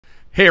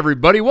Hey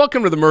everybody,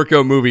 welcome to the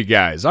Mirko Movie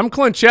Guys. I'm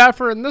Clint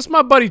Schaffer, and this is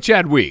my buddy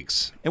Chad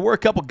Weeks. And we're a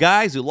couple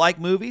guys who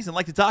like movies and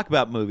like to talk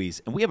about movies.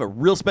 And we have a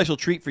real special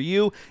treat for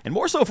you, and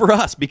more so for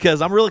us,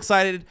 because I'm real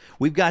excited.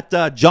 We've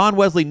got John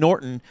Wesley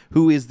Norton,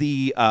 who is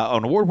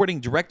an award-winning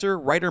director,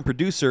 writer, and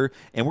producer,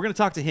 and we're going to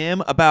talk to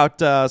him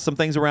about some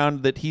things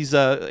around that he's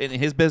in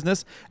his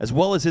business, as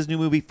well as his new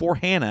movie, For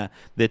Hannah,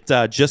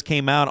 that just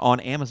came out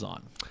on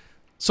Amazon.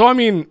 So, I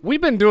mean,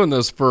 we've been doing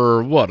this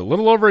for, what, a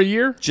little over a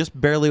year?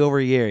 Just barely over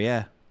a year,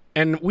 yeah.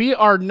 And we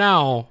are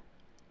now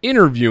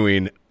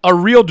interviewing a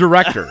real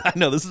director. I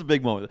know, this is a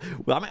big moment.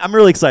 Well, I'm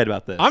really excited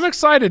about this. I'm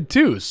excited,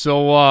 too.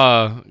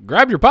 So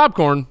grab your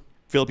popcorn.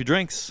 Fill up your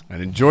drinks.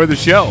 And enjoy the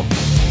show.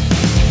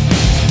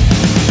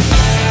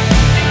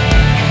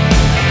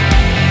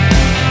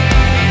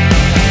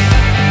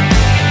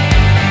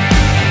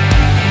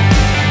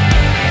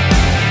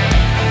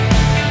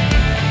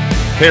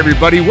 Hey,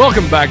 everybody.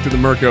 Welcome back to the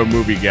Mirko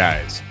Movie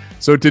Guys.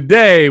 So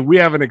today we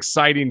have an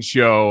exciting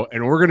show,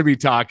 and we're going to be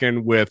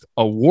talking with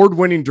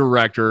award-winning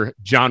director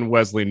John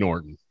Wesley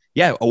Norton.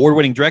 Yeah,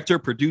 award-winning director,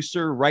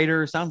 producer,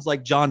 writer. Sounds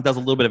like John does a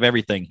little bit of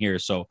everything here.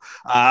 So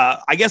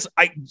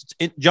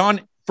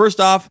John, first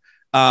off,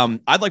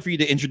 I'd like for you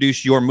to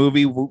introduce your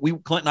movie.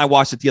 Clint and I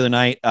watched it the other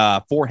night,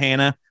 For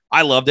Hannah.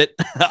 I loved it.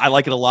 I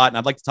like it a lot, and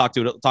I'd like to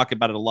talk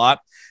about it a lot.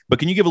 But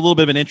can you give a little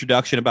bit of an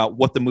introduction about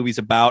what the movie's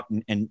about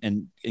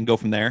and go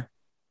from there?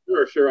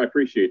 Sure. I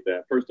appreciate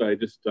that. First,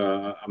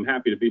 I'm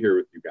happy to be here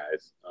with you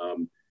guys.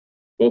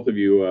 Both of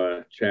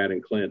you, Chad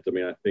and Clint. I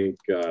mean, I think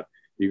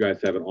you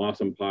guys have an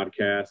awesome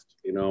podcast.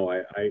 You know,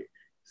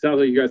 sounds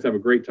like you guys have a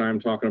great time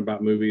talking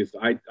about movies.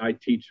 I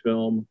teach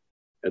film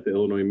at the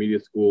Illinois Media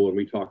School, and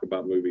we talk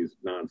about movies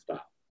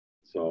nonstop.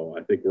 So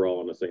I think we're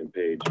all on the same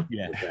page.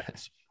 Yeah.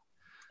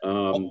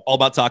 All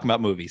about talking about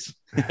movies.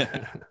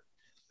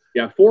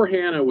 Yeah, For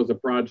Hannah was a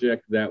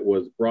project that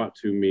was brought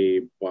to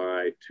me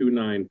by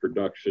 29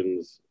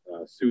 Productions.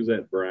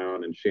 Suzette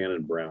Brown and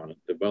Shannon Brown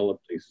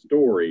developed a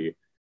story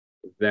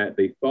that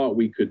they thought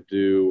we could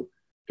do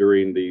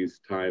during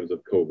these times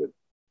of COVID.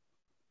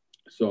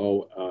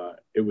 So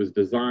it was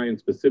designed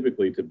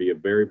specifically to be a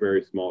very,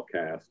 very small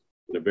cast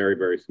and a very,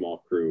 very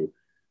small crew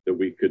that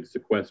we could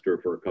sequester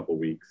for a couple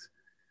weeks.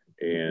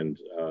 And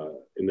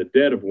in the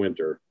dead of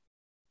winter,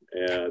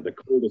 the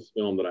coldest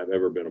film that I've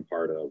ever been a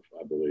part of,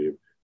 I believe.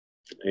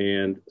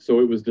 And so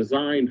it was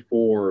designed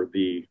for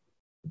the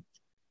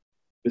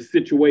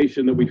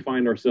situation that we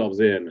find ourselves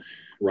in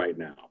right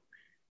now.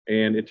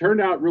 And it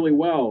turned out really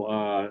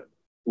well.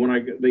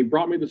 They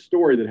brought me the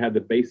story that had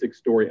the basic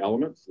story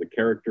elements, the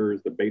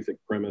characters, the basic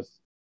premise.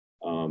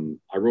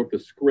 I wrote the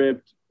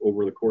script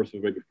over the course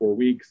of maybe 4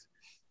 weeks.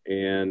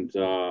 And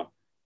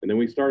then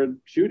we started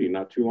shooting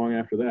not too long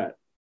after that.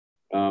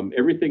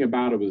 Everything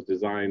about it was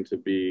designed to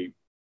be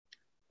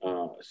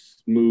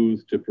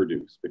smooth to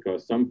produce,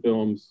 because some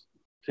films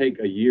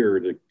take a year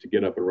to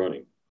get up and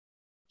running,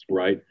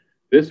 right?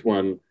 This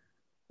one,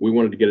 we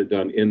wanted to get it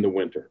done in the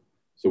winter,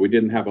 so we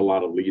didn't have a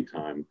lot of lead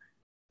time,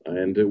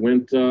 and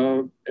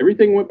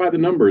everything went by the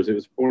numbers. It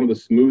was one of the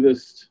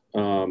smoothest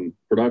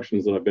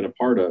productions that I've been a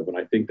part of, and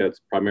I think that's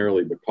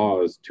primarily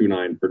because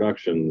 29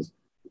 Productions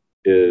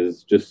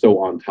is just so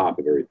on top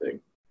of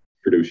everything,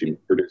 producing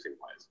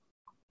wise.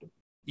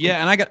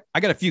 Yeah, and I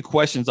got a few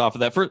questions off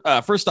of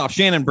that. First off,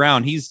 Shannon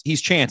Brown,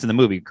 he's Chance in the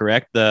movie,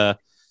 correct?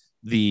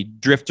 The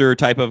drifter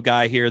type of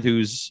guy here,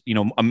 who's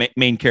a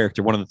main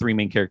character, one of the three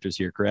main characters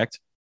here, correct?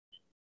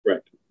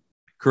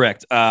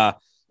 Correct.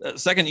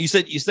 Second, you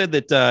said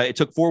that it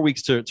took 4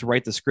 weeks to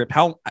write the script.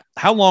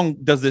 How long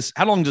does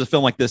a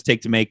film like this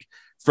take to make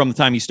from the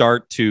time you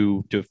start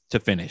to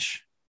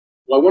finish?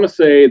 Well, I want to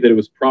say that it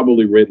was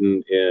probably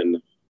written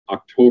in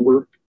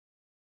October,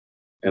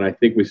 and I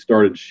think we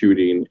started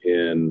shooting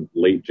in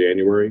late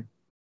January.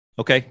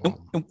 Okay.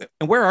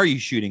 And where are you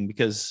shooting?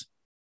 Because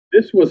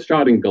this was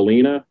shot in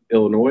Galena,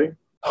 Illinois.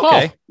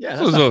 Okay. Yeah,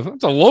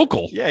 that's a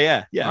local.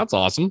 Yeah. That's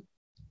awesome.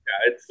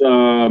 Yeah,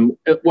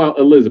 it's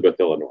Elizabeth,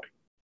 Illinois.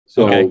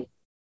 So, okay.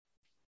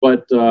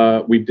 But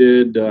we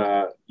did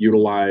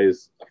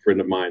utilize a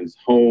friend of mine's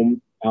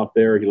home out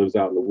there. He lives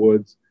out in the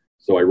woods,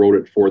 so I wrote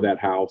it for that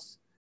house.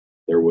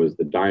 There was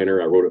the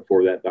diner. I wrote it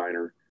for that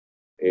diner.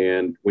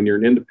 And when you're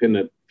an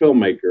independent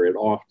filmmaker, it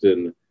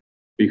often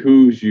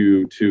behooves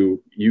you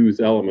to use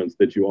elements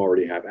that you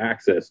already have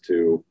access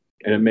to,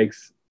 and it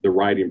makes the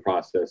writing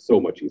process so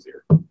much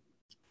easier.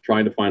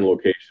 Trying to find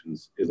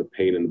locations is a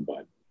pain in the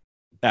butt.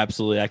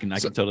 Absolutely. I can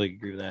totally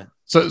agree with that.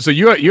 So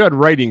you had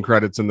writing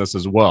credits in this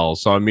as well.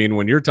 So, I mean,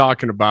 when you're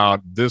talking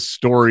about this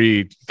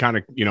story kind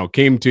of,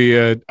 came to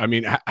you, I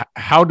mean,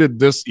 how did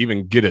this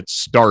even get its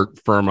start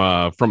from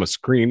a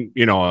screen,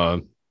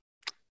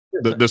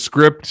 the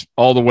script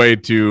all the way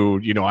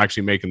to,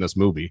 actually making this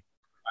movie?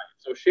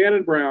 So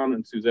Shannon Brown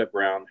and Suzette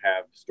Brown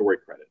have story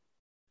credit.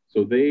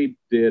 So they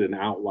did an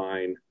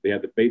outline. They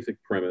had the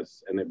basic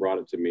premise, and they brought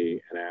it to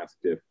me and asked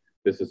if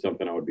this is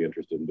something I would be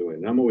interested in doing.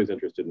 And I'm always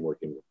interested in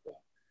working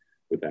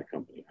with that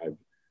company.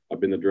 I've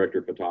been the director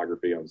of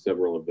photography on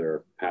several of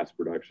their past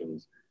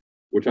productions,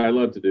 which I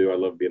love to do. I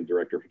love being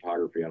director of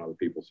photography on other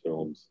people's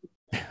films.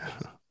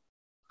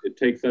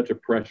 takes such a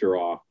pressure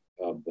off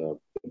of the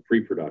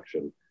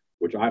pre-production,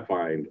 which I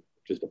find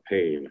just a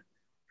pain.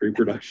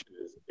 Pre-production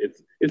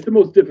it's the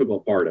most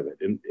difficult part of it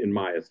in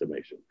my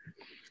estimation.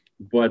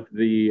 But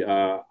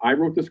I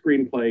wrote the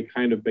screenplay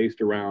kind of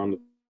based around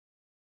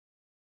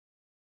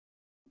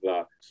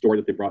the story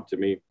that they brought to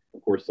me.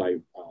 Of course, I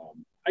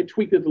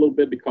tweaked it a little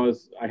bit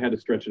because I had to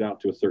stretch it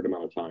out to a certain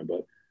amount of time.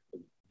 But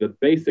the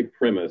basic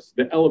premise,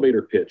 the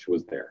elevator pitch,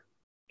 was there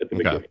at the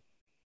beginning.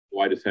 So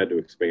I just had to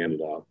expand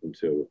it out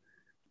into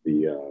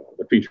the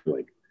feature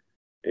length,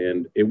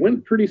 and it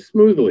went pretty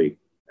smoothly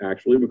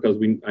actually because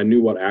I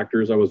knew what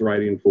actors I was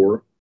writing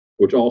for,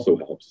 which also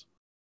helps.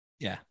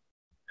 Yeah,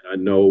 and I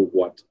know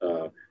what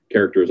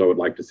characters I would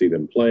like to see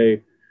them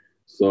play.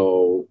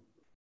 So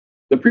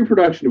the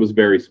pre-production was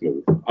very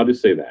smooth. I'll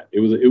just say that it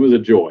was a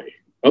joy,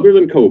 other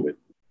than COVID.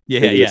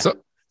 Yeah.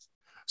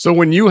 So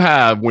when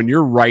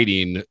you're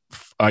writing,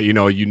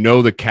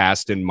 the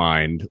cast in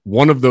mind,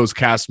 one of those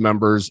cast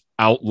members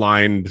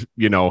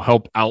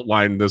helped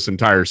outline this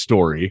entire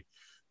story.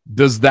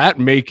 Does that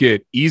make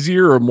it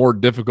easier or more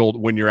difficult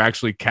when you're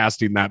actually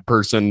casting that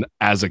person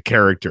as a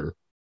character?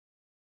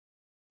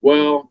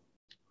 Well,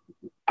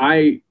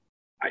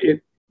 the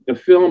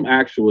film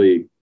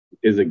actually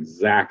is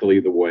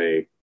exactly the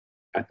way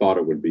I thought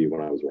it would be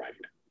when I was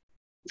writing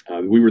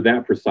it. We were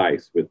that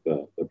precise with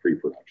the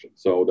pre-production.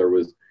 So there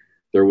was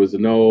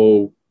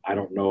no, I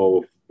don't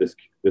know if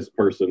this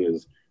person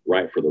is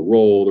right for the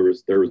role.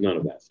 There was none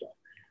of that stuff.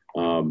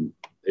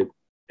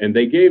 And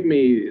they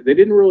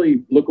didn't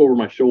really look over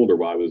my shoulder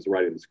while I was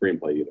writing the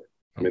screenplay either.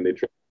 I mean, they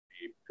tried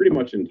pretty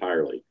much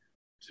entirely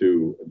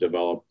to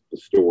develop the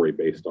story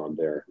based on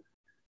their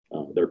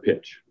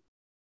pitch.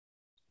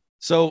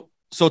 So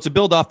to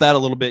build off that a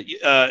little bit,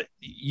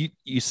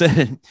 you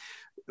said,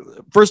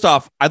 first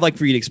off, I'd like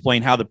for you to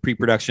explain how the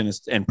pre-production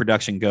and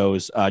production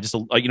goes. Just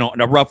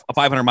a rough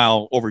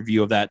 500-mile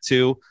overview of that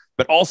too.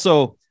 But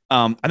also,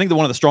 I think that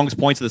one of the strongest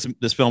points of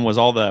this film was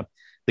all the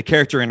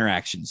character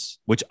interactions,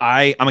 which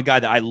I'm a guy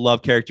that I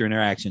love character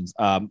interactions.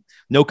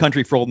 No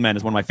Country for Old Men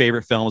is one of my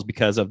favorite films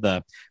because of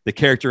the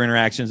character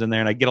interactions in there,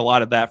 and I get a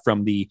lot of that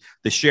from the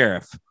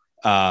sheriff.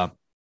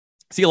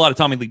 See a lot of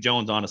Tommy Lee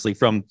Jones, honestly,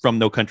 from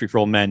No Country for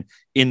Old Men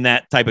in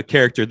that type of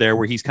character there,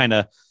 where he's kind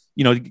of,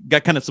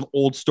 got kind of some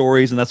old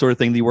stories and that sort of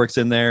thing that he works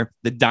in there.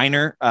 The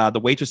diner, the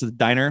waitress at the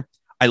diner,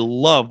 I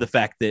love the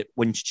fact that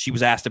when she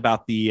was asked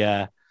about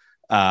the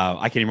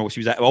I can't remember what she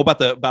was at. Oh, about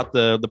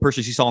the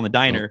person she saw in the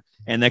diner,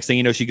 and next thing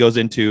you know, she goes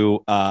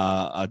into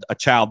a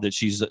child that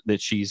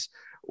she's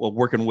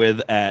working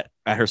with at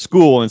her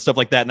school and stuff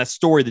like that. And that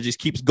story that just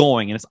keeps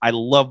going. And I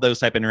love those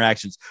type of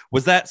interactions.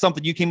 Was that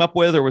something you came up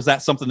with, or was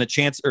that something that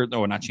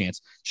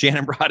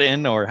Shannon brought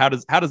in, or how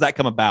does that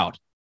come about?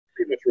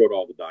 Pretty much wrote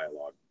all the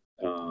dialogue.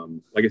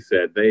 Like I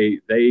said,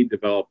 they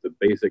developed the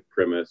basic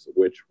premise,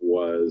 which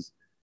was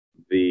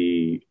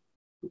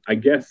I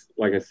guess,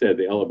 like I said,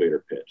 the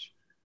elevator pitch.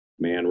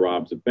 Man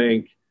robs a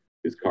bank,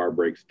 his car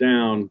breaks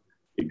down,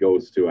 he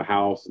goes to a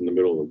house in the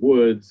middle of the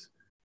woods,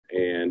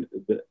 and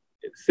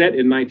it's set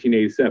in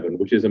 1987,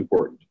 which is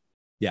important.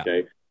 Yeah.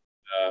 Okay.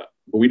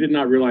 But we did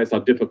not realize how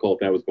difficult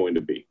that was going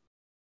to be.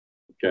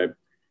 Okay.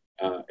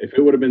 If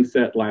it would have been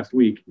set last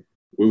week,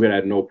 we would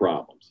have had no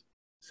problems.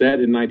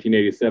 Set in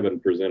 1987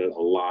 presented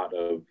a lot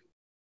of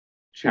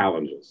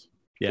challenges,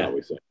 shall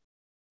we say,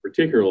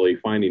 particularly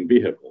finding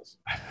vehicles.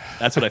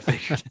 That's what I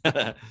figured.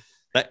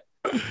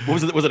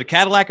 Was it a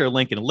Cadillac or a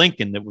Lincoln? A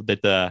Lincoln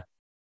that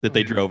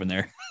they drove in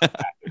there. Had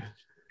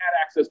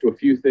access to a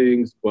few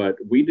things, but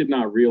we did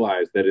not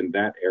realize that in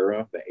that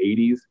era, the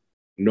 80s,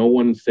 no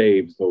one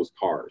saves those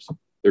cars.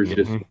 There's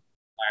just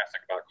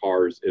classic about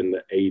cars in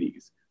the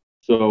 80s.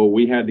 So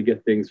we had to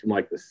get things from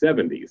like the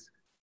 70s.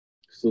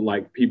 So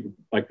like people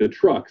like the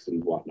trucks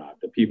and whatnot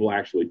that people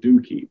actually do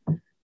keep,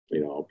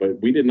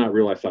 but we did not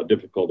realize how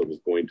difficult it was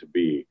going to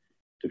be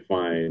to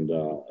find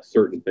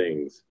certain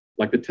things.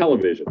 Like the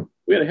television,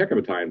 we had a heck of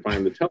a time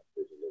finding the television.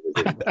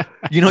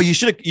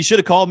 You should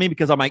have called me,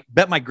 because I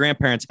bet my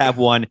grandparents have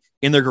one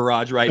in their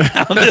garage right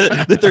now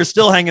that they're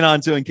still hanging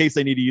on to in case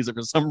they need to use it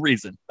for some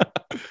reason.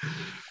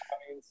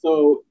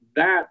 So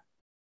that,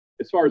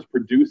 as far as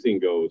producing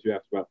goes, you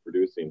asked about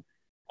producing.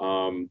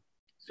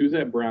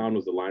 Suzette Brown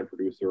was the line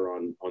producer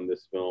on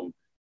this film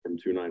from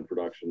 29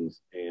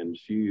 Productions, and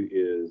she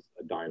is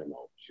a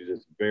dynamo. She's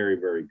just very,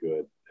 very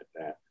good at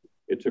that.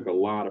 It took a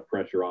lot of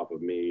pressure off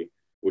of me,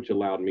 which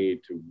allowed me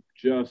to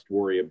just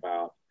worry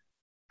about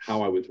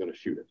how I was going to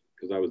shoot it,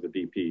 because I was the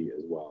DP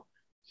as well.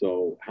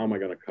 So how am I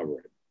going to cover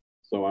it?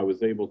 So I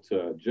was able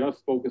to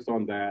just focus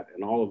on that,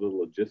 and all of the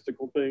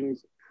logistical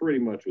things pretty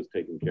much was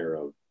taken care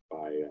of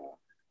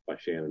by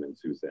Shannon and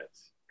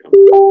Suzette's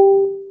company.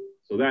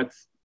 So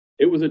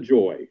it was a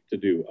joy to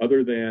do,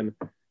 other than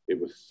it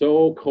was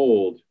so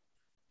cold.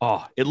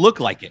 Oh, it looked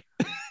like it.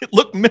 It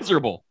looked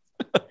miserable.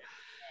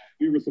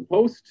 We were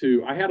supposed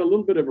to, I had a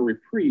little bit of a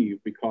reprieve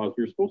because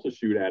we were supposed to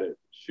shoot,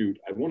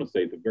 I want to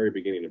say at the very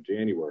beginning of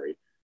January,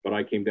 but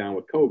I came down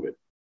with COVID.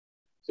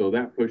 So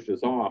that pushed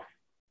us off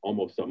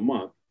almost a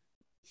month.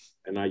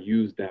 And I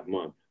used that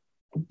month.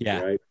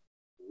 Yeah. Right?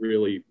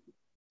 Really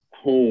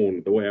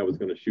hone the way I was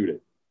going to shoot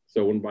it.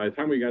 So by the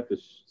time we got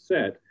this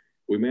set,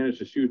 we managed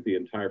to shoot the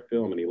entire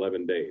film in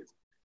 11 days,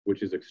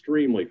 which is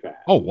extremely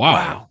fast. Oh,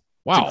 wow.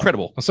 It's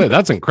incredible. I'll say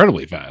that's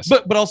incredibly fast.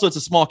 But also it's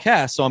a small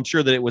cast, so I'm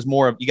sure that it was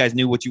more of you guys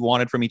knew what you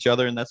wanted from each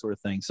other and that sort of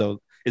thing. So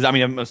you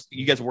guys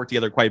have worked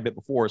together quite a bit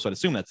before, so I'd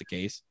assume that's the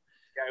case.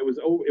 Yeah,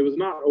 it was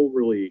not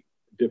overly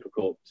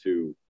difficult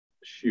to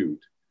shoot,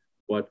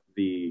 but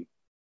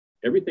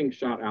everything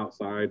shot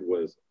outside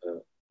was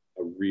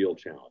a real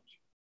challenge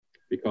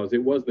because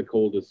it was the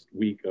coldest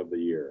week of the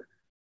year.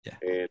 Yeah.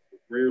 And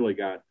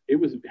it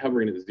was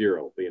hovering at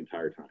 0 the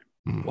entire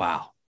time.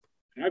 Wow.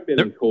 And I've been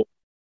in cold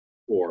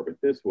before, but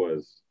this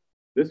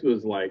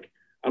was like,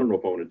 I don't know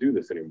if I want to do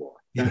this anymore.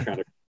 That kind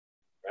of,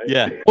 right?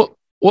 Yeah.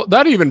 Well,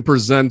 that even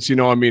presents,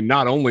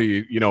 not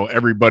only,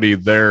 everybody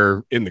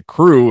there in the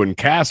crew and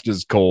cast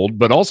is cold,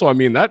 but also,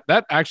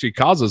 that actually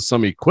causes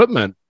some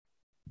equipment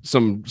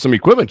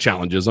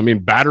challenges.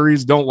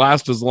 Batteries don't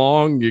last as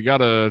long. You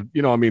gotta,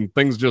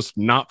 things just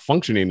not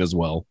functioning as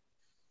well.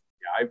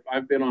 Yeah,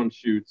 I've been on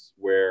shoots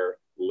where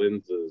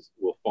lenses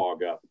will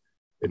fog up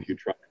if you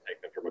try to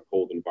take them from a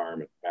cold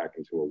environment back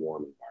into a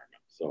warm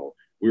environment. So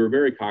we were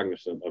very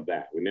cognizant of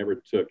that. We never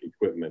took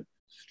equipment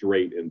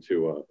straight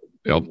into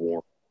a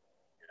warm.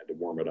 We had to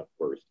warm it up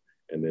first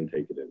and then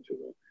take it into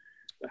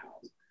the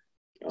house.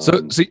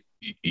 So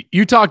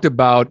you talked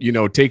about,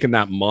 taking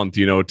that month,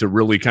 to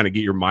really kind of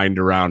get your mind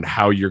around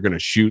how you're going to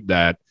shoot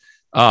that.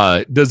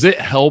 Does it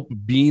help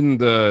being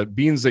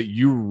that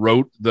you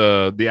wrote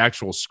the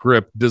actual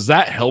script? Does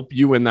that help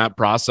you in that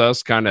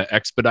process, kind of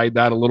expedite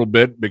that a little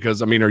bit?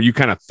 Because, are you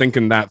kind of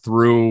thinking that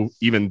through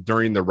even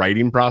during the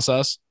writing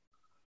process?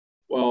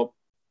 Well,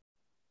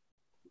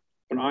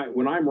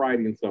 when I'm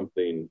writing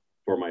something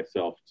for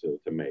myself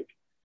to make,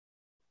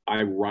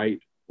 I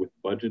write with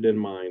budget in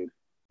mind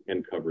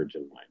and coverage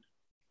in mind,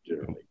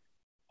 generally.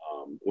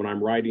 When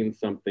I'm writing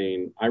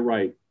something, I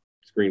write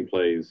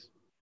screenplays.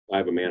 I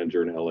have a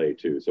manager in LA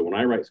too. So when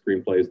I write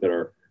screenplays that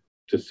are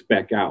to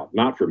spec out,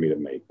 not for me to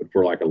make, but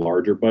for like a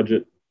larger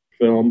budget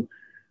film,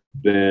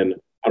 then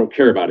I don't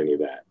care about any of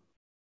that,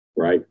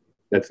 right?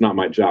 That's not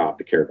my job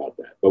to care about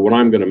that. But when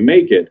I'm going to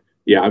make it,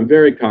 yeah, I'm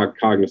very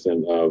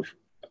cognizant of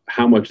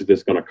how much is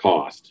this going to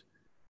cost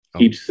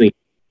each scene.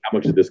 How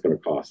much is this going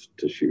to cost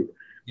to shoot?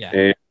 Yeah.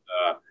 And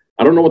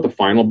I don't know what the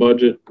final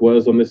budget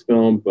was on this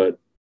film, but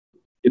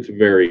it's a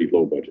very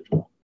low budget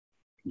film,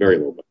 very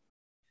low budget.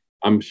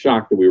 I'm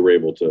shocked that we were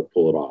able to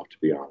pull it off, to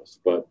be honest.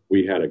 But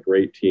we had a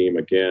great team.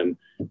 Again,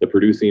 the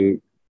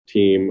producing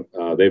team,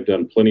 they've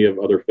done plenty of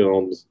other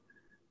films,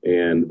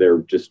 and they're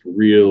just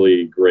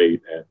really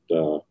great at,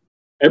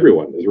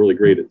 everyone is really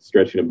great at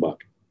stretching a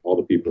buck, all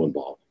the people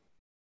involved.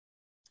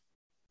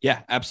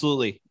 Yeah,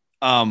 absolutely.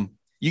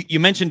 You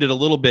mentioned it a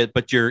little bit,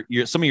 but your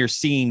some of your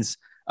scenes,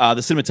 the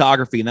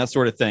cinematography and that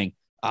sort of thing,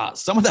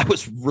 some of that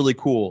was really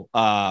cool.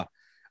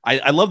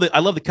 I love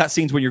the cut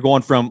scenes when you're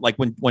going from like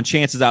when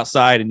Chance is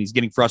outside and he's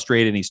getting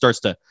frustrated and he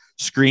starts to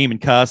scream and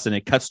cuss and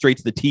it cuts straight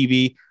to the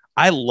TV.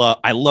 I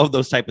love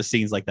those type of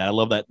scenes like that. I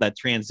love that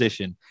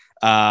transition.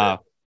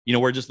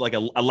 Where just like a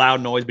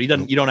loud noise, but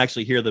you don't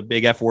actually hear the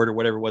big F word or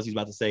whatever it was he's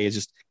about to say. It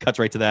just cuts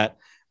right to that.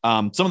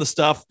 Some of the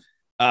stuff.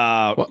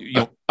 I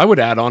would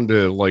add on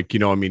to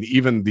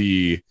even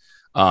the.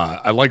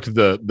 I liked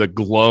the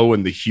glow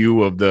and the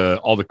hue of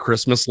all the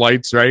Christmas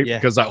lights, right? Yeah.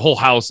 Because that whole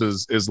house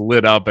is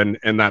lit up, and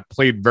that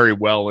played very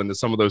well into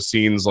some of those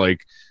scenes.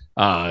 Like,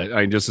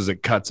 just as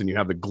it cuts and you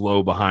have the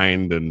glow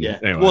behind, and yeah.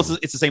 Anyway. Well,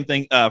 it's the same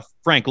thing.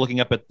 Frank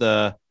looking up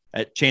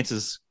at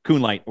Chance's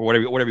coon light or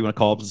whatever you want to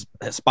call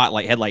it,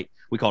 spotlight, headlight.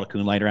 We call it a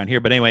coon light around here,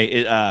 but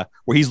anyway,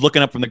 where he's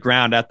looking up from the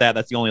ground at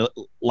that's the only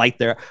light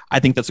there. I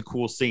think that's a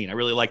cool scene. I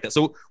really like that.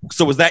 So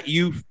was that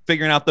you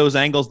figuring out those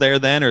angles there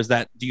then, or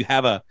do you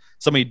have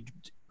somebody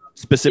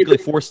specifically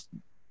forced?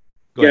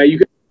 Yeah, you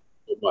can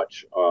do so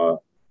much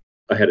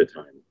ahead of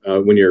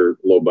time when you're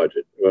low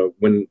budget.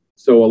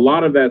 So a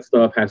lot of that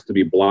stuff has to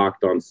be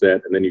blocked on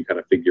set, and then you kind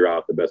of figure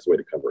out the best way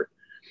to cover it,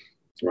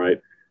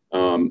 right?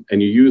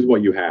 And you use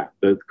what you have.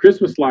 The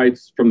Christmas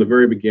lights from the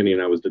very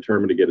beginning, I was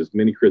determined to get as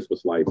many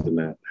Christmas lights in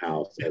that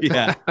house.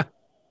 Yeah.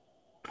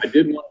 I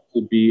didn't want it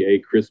to be a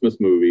Christmas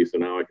movie, so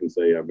now I can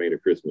say I've made a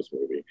Christmas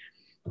movie.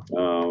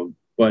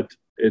 But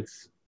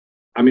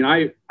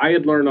I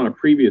had learned on a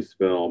previous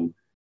film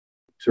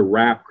to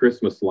wrap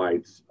Christmas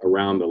lights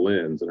around the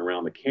lens and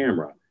around the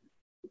camera.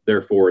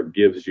 Therefore, it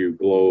gives you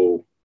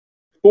glow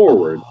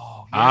forward.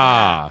 Oh,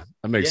 yeah.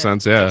 That makes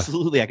sense. Yeah,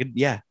 absolutely.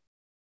 Yeah.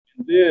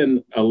 And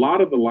then a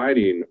lot of the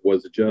lighting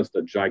was just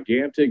a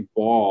gigantic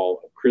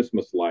ball of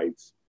Christmas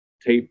lights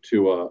taped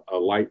to a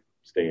light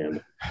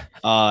stand.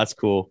 Oh, that's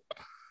cool. I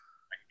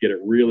could get it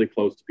really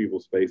close to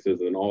people's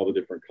faces, and all the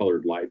different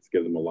colored lights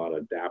give them a lot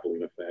of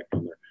dappling effect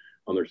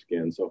on their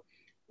skin. So,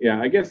 yeah,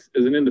 I guess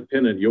as an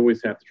independent, you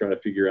always have to try to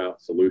figure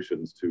out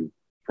solutions to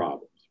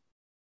problems.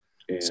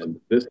 And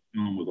this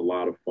film was a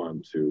lot of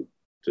fun to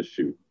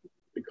shoot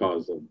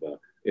because of the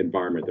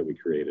environment that we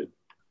created.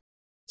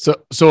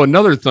 So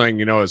another thing,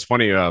 you know, is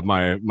funny.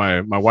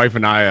 My wife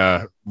and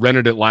I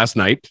rented it last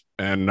night,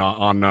 and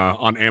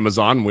on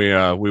Amazon we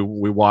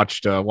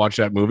watched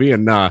that movie,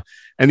 and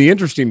the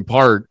interesting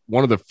part,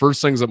 one of the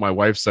first things that my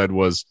wife said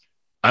was,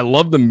 "I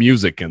love the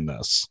music in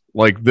this.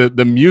 Like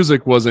the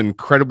music was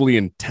incredibly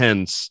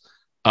intense,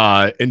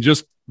 and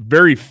just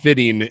very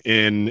fitting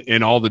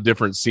in all the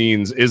different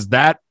scenes." Is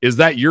that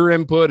your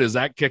input? Is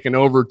that kicking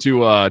over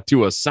to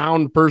a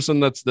sound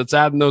person that's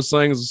adding those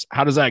things?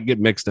 How does that get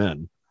mixed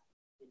in?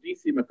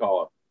 DC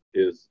McCullough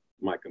is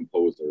my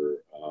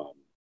composer.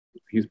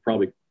 He's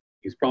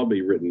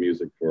probably written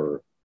music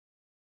for,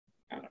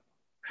 I don't know,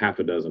 half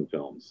a dozen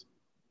films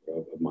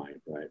of mine,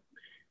 right?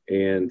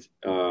 And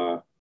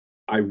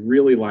I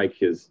really like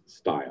his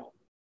style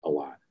a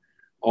lot.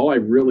 All I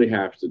really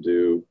have to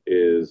do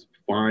is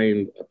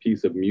find a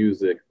piece of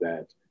music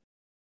that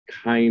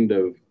kind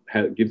of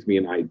gives me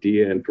an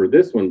idea. And for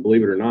this one,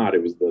 believe it or not,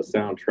 it was the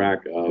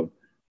soundtrack of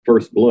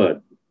First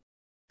Blood.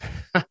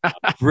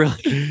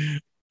 Really?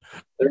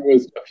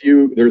 There's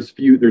cues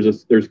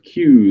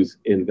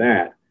in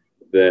that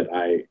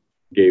I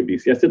gave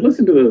DC. I said,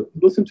 listen to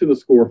the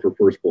score for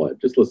First Blood.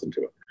 Just listen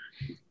to it.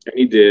 And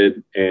he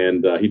did,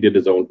 and he did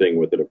his own thing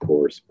with it, of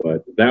course.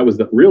 But that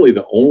was really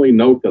the only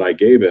note that I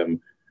gave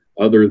him,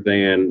 other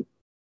than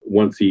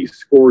once he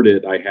scored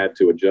it, I had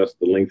to adjust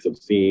the lengths of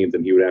scenes,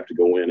 and he would have to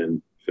go in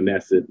and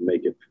finesse it and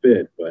make it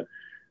fit. But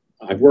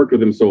I've worked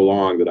with him so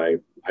long that I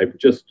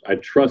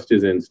trust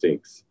his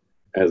instincts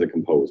as a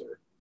composer.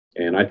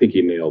 And I think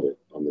he nailed it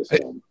on this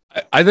film.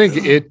 I think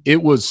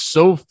it was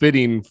so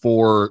fitting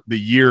for the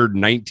year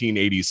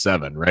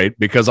 1987, right?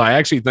 Because I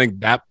actually think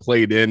that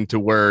played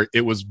into where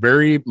it was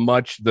very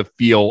much the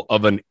feel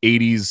of an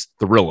 80s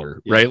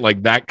thriller, right?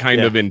 Like that kind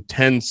of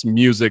intense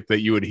music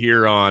that you would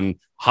hear on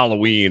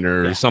Halloween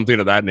or something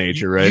of that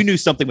nature, right? You knew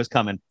something was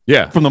coming,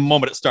 from the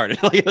moment it started.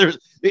 I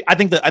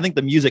think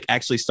the music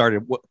actually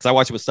started because I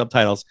watched it with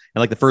subtitles,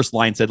 and like the first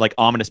line said like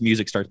ominous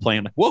music starts playing.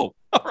 I'm like, whoa,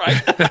 all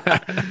right.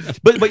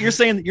 but you're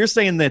saying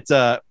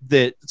that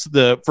that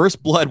the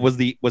First Blood was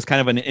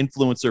kind of an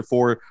influencer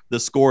for the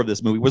score of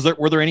this movie.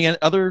 Were there any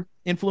other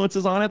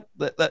influences on it?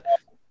 That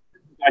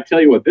I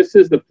tell you what, this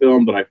is the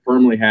film that I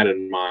firmly had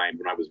in mind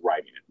when I was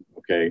writing it.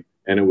 Okay,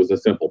 and it was A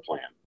Simple Plan.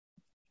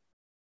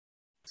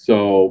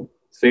 So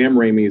Sam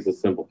Raimi's A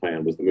Simple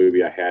Plan was the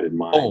movie I had in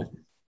mind. Oh.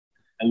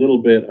 A little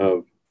bit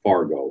of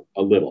Fargo,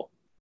 a little.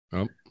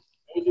 Oh.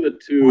 Those are the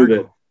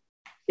two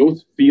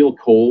those feel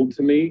cold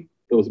to me.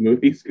 Those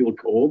movies feel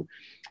cold.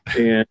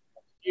 And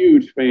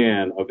huge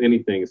fan of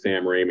anything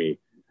Sam Raimi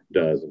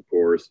does, of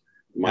course.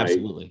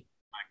 Absolutely.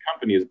 My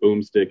company is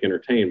Boomstick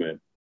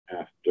Entertainment.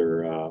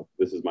 After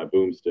this is my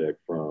boomstick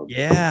from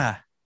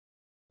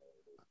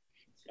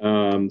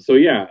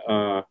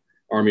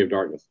Army of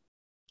Darkness.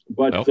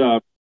 But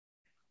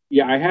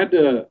I had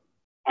to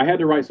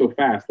write so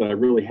fast that I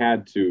really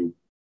had to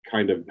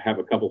kind of have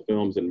a couple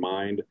films in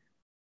mind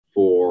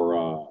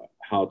for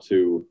how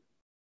to,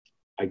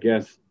 I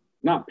guess,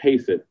 not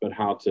pace it, but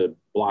how to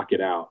block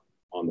it out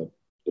on the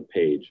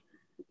page.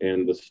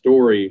 And the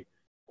story,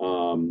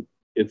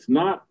 it's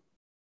not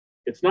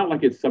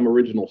like it's some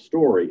original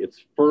story.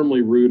 It's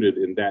firmly rooted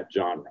in that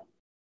genre,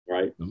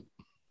 right? Mm-hmm.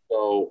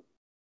 So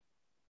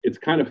it's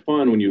kind of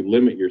fun when you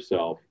limit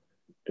yourself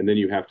and then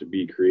you have to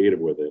be creative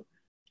with it.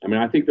 I mean,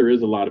 I think there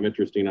is a lot of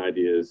interesting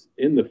ideas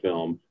in the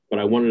film, but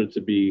I wanted it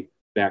to be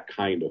that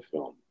kind of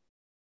film,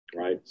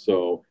 right?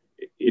 So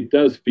it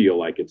does feel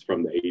like it's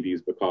from the 80s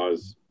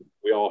because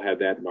we all had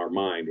that in our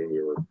mind when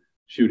we were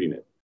shooting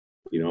it.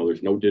 You know,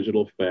 there's no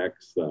digital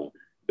effects. The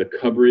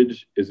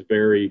coverage is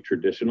very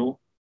traditional,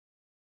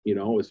 you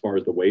know, as far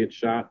as the way it's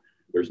shot.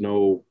 There's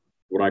no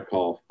what I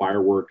call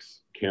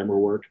fireworks camera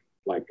work,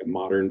 like a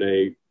modern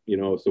day, you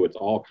know, so it's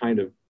all kind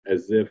of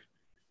as if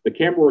the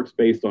camera work's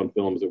based on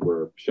films that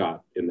were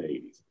shot in the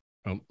 80s.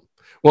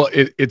 Well,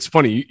 it's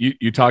funny.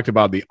 You talked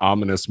about the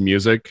ominous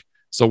music.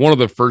 So one of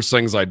the first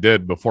things I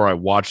did before I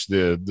watched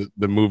the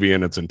movie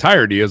in its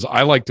entirety is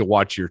I like to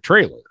watch your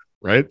trailer,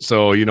 right?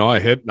 So, you know, I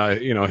hit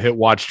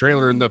watch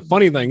trailer. And the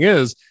funny thing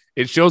is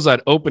it shows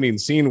that opening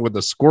scene with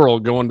the squirrel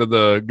going to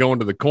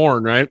the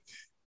corn, right?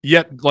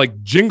 Yet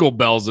like Jingle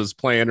Bells is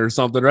playing or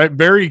something, right?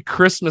 Very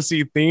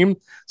Christmassy theme.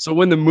 So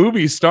when the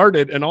movie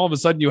started and all of a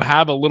sudden you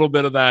have a little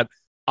bit of that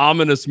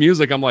ominous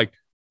music, I'm like,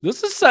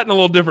 this is setting a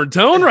little different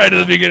tone right at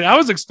the beginning. I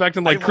was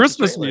expecting like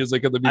Christmas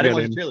music at the beginning. I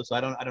didn't watch the trailer, so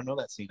I don't know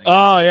that scene.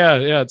 Oh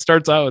yeah. It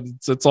starts out,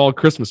 it's all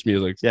Christmas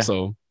music. Yeah.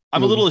 So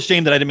I'm a little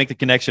ashamed that I didn't make the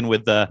connection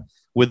with the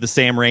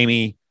Sam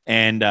Raimi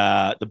and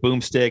the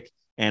Boomstick.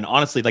 And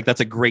honestly, like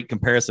that's a great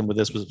comparison with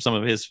some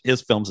of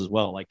his films as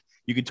well. Like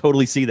you could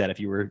totally see that if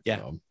you were,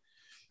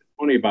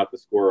 Funny about the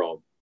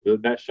squirrel.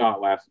 That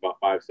shot lasts about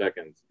 5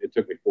 seconds. It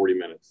took me 40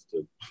 minutes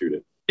to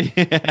shoot it.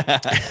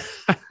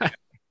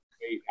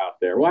 Out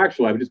there. Well,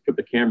 actually, I just put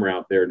the camera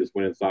out there and just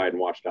went inside and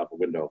watched out the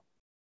window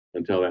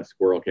until that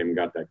squirrel came and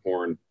got that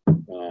corn.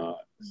 But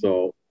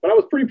I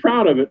was pretty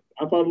proud of it.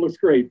 I thought it looks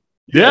great.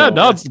 Yeah,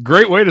 no, it's a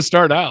great way to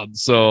start out.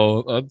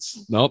 So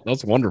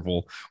that's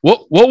wonderful.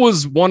 What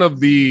was one of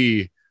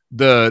the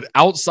the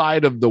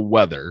outside of the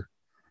weather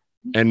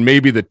and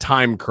maybe the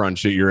time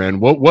crunch that you're in,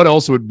 what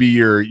else would be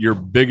your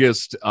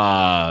biggest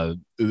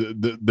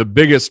the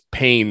biggest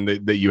pain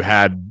that you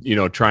had, you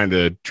know, trying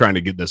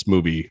to get this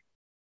movie?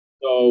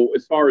 So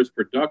as far as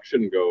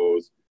production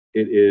goes,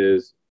 it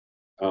is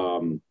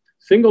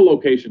single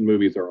location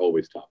movies are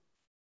always tough.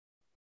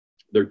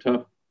 They're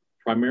tough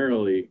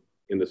primarily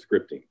in the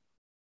scripting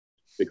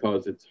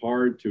because it's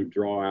hard to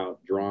draw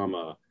out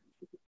drama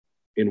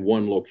in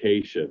one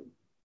location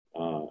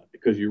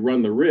because you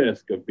run the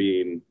risk of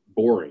being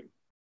boring,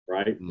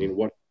 right? I mean,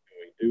 what do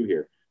we do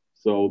here?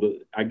 So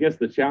I guess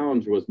the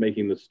challenge was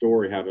making the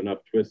story have enough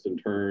twists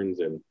and turns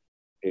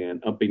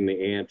and upping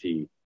the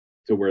ante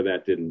to where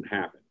that didn't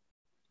happen.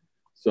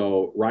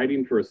 So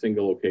writing for a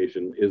single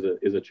location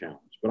is a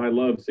challenge, but I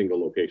love single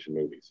location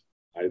movies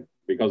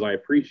because I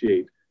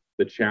appreciate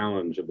the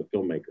challenge of the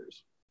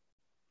filmmakers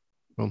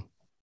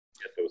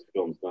get those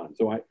films done.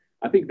 So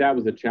I think that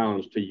was a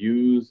challenge, to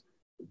use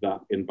the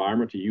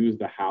environment, to use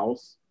the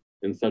house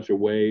in such a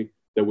way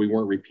that we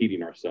weren't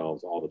repeating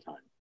ourselves all the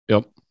time.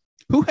 Yep.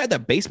 Who had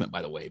that basement,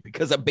 by the way?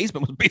 Because that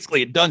basement was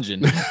basically a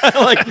dungeon.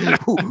 Like,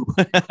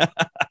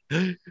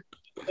 the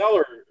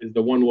cellar is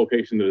the one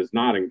location that is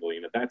not in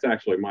Galena. That's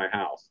actually my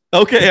house.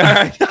 Okay, all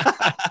right.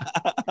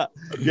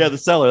 Yeah, the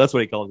cellar. That's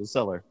what he called it, the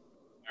cellar.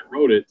 I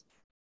wrote it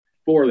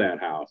for that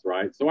house,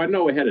 right? So I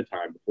know ahead of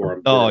time before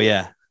I'm. Oh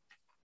yeah.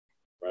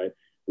 Right,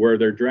 where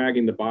they're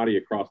dragging the body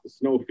across the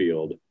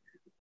snowfield,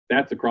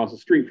 that's across the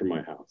street from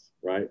my house,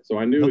 right? So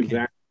I knew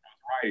exactly, I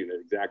was writing it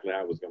exactly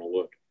how it was going to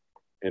look,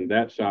 and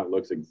that shot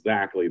looks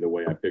exactly the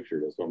way I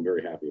pictured it. So I'm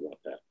very happy about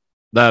that.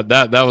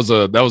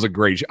 That was a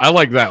great. I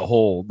like that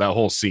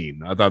whole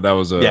scene. I thought that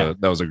was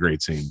a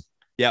great scene.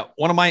 Yeah,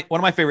 one of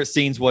my favorite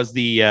scenes was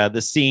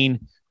the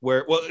scene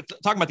where, well,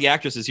 talking about the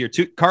actresses here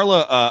too.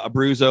 Carla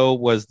Abruzzo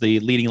was the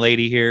leading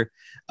lady here.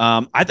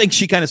 I think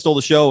she kind of stole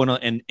the show,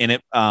 and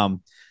it.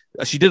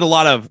 She did a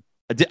lot of.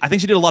 I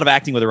think she did a lot of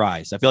acting with her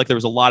eyes. I feel like there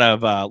was a lot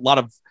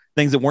of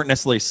things that weren't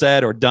necessarily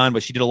said or done,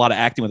 but she did a lot of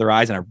acting with her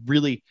eyes, and I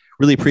really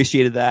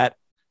appreciated that.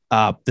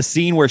 The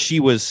scene where she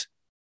was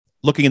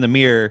looking in the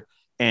mirror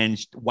and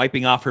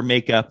wiping off her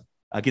makeup,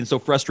 getting so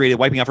frustrated,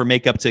 wiping off her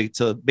makeup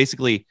to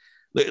basically,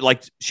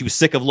 like, she was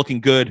sick of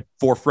looking good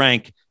for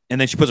Frank, and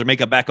then she puts her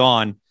makeup back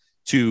on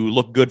to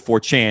look good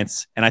for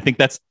Chance. And I think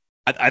that's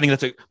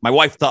my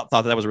wife thought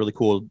that was a really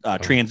cool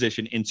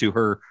transition into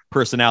her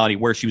personality,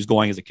 where she was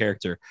going as a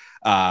character.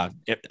 I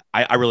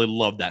really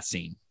loved that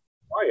scene.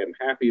 I am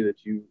happy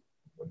that you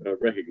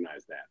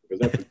recognize that, because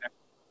that's exactly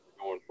what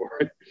I'm going for.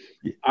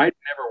 I'd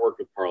never worked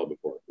with Carla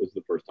before. This is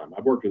the first time.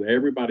 I've worked with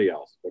everybody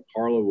else, but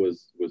Carla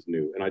was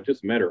new, and I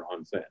just met her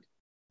on set.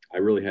 I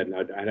really hadn't.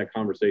 I had a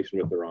conversation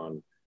with her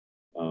on,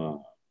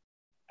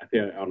 I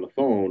think on the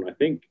phone. I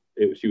think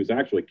she was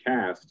actually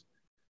cast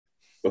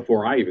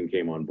before I even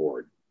came on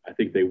board. I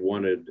think they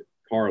wanted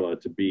Carla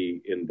to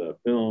be in the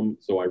film,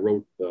 so I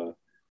wrote the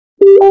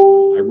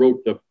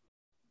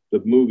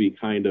movie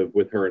kind of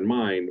with her in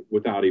mind,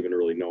 without even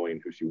really knowing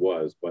who she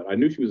was. But I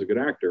knew she was a good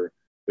actor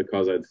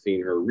because I'd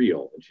seen her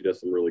reel, and she does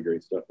some really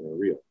great stuff in her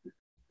reel.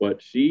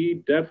 But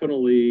she's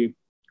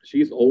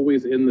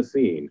always in the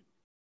scene.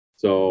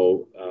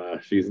 So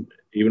she's,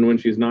 even when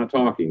she's not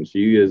talking,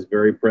 she is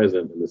very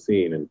present in the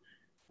scene.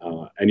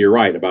 And you're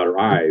right about her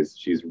eyes.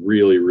 She's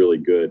really, really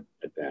good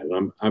at that.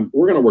 And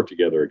we're going to work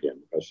together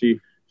again, because she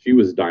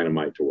was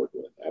dynamite to work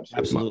with.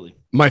 Absolutely.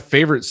 My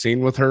favorite scene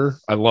with her,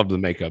 I love the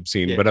makeup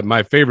scene, but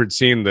my favorite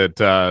scene that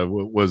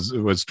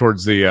was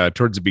towards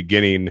the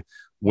beginning,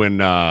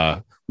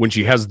 when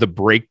she has the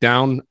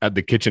breakdown at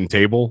the kitchen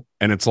table,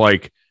 and it's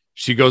like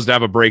she goes to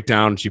have a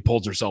breakdown, she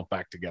pulls herself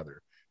back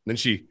together. And then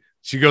she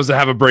goes to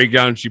have a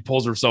breakdown, she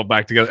pulls herself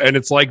back together, and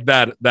it's like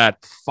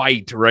that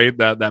fight, right?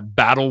 That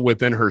battle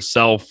within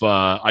herself.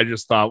 I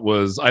just thought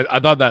I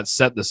thought that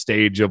set the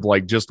stage of,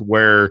 like, just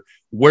where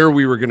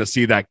we were going to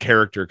see that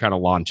character kind of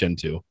launch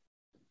into.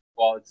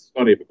 Well, it's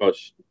funny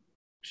because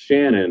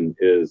Shannon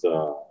is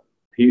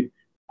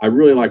I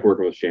really like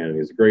working with Shannon.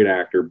 He's a great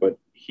actor, but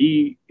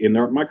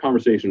my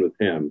conversation with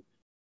him,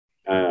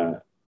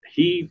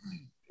 he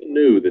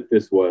knew that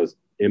this was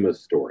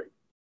Emma's story.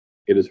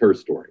 It is her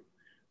story.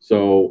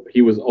 So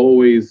he was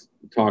always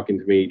talking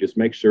to me, just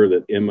make sure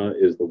that Emma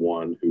is the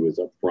one who is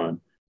up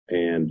front,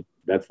 and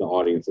that's the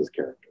audience's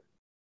character.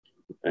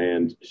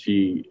 And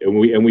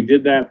we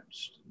did that.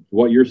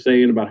 What you're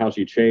saying about how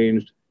she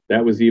changed,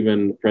 that was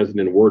even present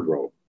in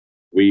wardrobe.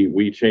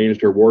 We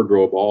changed her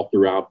wardrobe all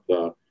throughout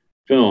the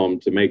film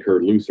to make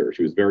her looser.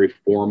 She was very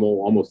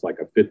formal, almost like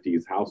a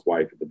 50s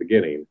housewife at the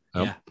beginning.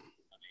 Yeah. At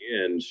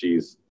the end,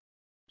 she's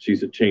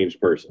a changed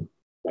person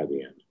by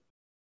the end.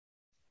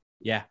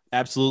 Yeah,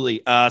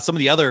 absolutely. Some of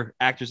the other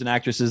actors and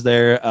actresses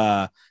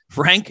there,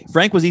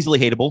 Frank was easily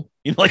hateable.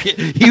 You know, like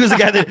he was a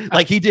guy that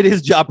like he did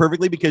his job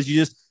perfectly because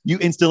you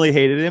instantly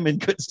hated him and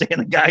couldn't stand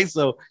the guy.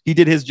 So he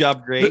did his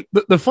job great.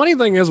 The funny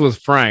thing is with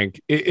Frank,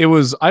 it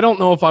was, I don't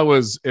know if I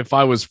was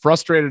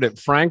frustrated at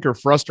Frank or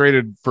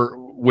frustrated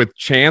with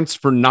Chance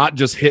for not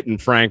just hitting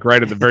Frank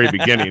right at the very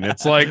beginning.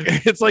 It's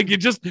like you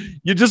just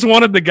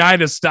wanted the guy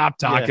to stop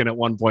talking at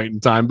one point in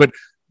time. But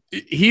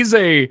he's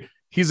a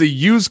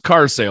used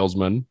car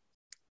salesman.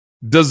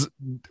 Was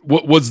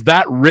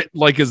that written?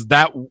 Like, is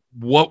that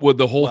what would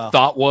the whole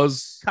thought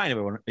was? Kind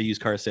of a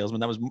used car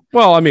salesman. That was,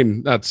 well, I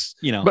mean, that's,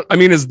 but I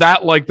mean, is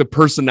that like the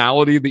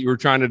personality that you were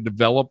trying to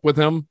develop with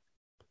him?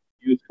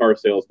 Used car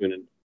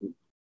salesman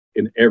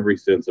in every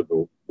sense of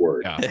the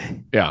word.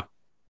 Yeah.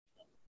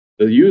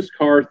 The used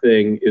car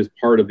thing is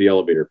part of the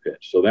elevator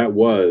pitch. So that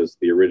was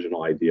the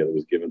original idea that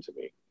was given to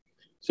me.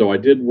 So I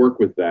did work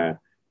with that.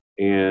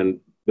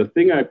 And the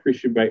thing I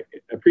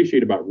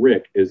appreciate about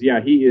Rick is,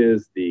 he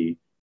is the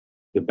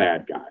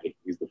bad guy.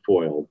 He's the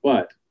foil,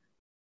 but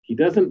he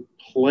doesn't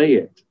play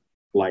it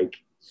like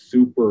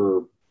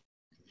super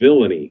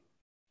villainy.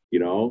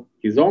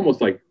 He's almost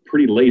like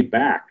pretty laid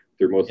back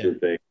through most of the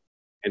thing.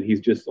 And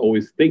he's just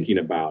always thinking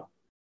about,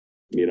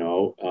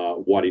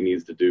 what he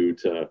needs to do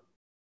to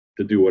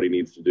do what he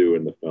needs to do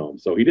in the film.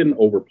 So he didn't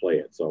overplay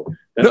it. So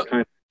that's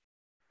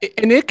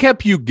and it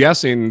kept you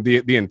guessing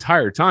the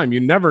entire time.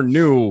 You never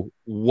knew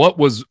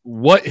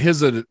what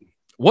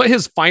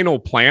his final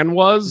plan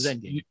was.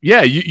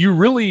 Yeah, you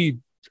really,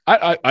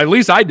 at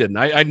least I didn't.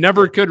 I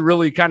never could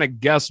really kind of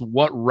guess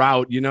what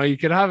route. You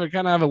could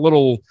have a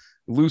little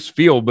loose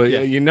feel, but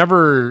it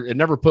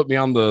never put me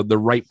on the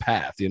right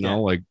path.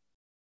 Like.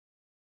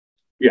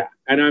 Yeah,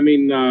 and I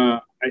mean,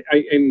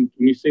 and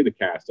when you say the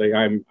cast,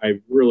 I'm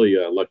really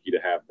lucky to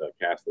have the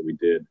cast that we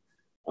did,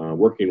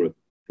 working with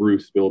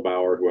Bruce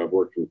Spielbauer, who I've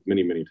worked with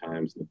many, many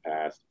times in the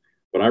past.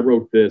 But I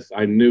wrote this.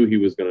 I knew he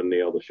was going to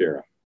nail the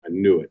sheriff. I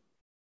knew it.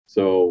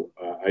 So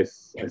I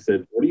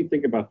said, what do you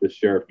think about this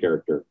sheriff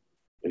character?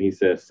 And he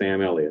says,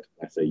 Sam Elliott.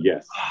 I say,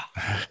 yes.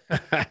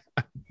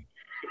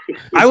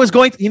 I was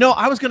going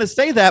to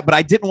say that, but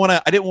I didn't want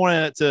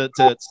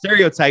to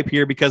stereotype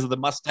here because of the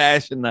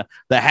mustache and the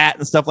hat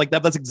and stuff like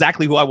that. That's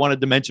exactly who I wanted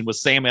to mention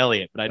was Sam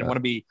Elliott, but I didn't want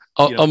to be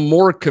a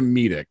more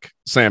comedic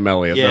Sam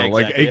Elliott, though.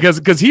 Exactly. Like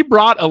because he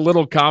brought a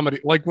little comedy,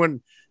 like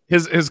when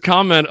his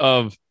comment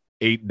of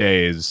 8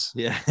 days,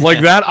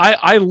 like that.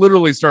 I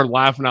literally started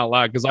laughing out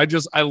loud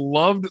because I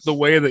loved the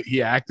way that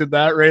he acted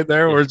that right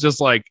there, where it's just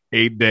like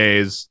 8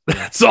 days.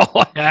 That's all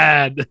I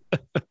had.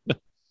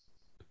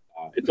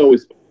 It's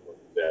always fun to work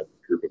with that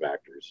group of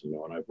actors, and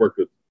I've worked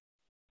with,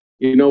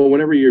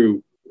 whenever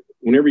you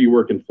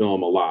work in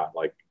film a lot,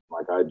 like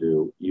I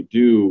do, you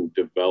do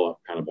develop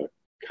kind of a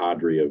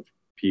cadre of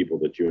people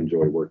that you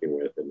enjoy working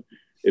with, and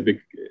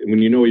when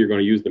you're going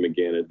to use them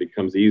again, it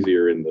becomes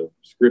easier in the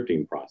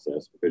scripting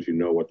process because you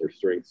know what their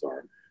strengths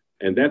are.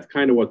 And that's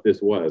kind of what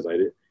this was.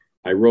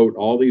 I wrote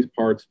all these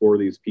parts for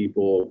these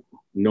people,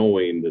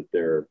 knowing that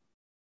their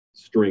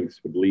strengths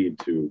would lead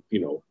to,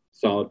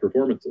 solid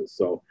performances.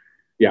 So,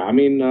 I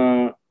mean,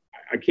 I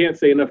can't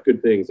say enough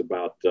good things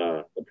about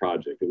the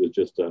project. It was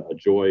just a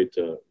joy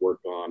to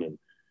work on, and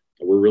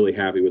we're really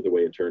happy with the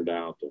way it turned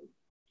out. And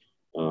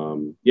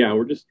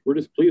we're just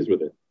pleased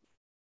with it.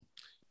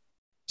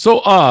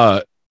 So,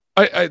 I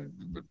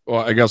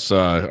guess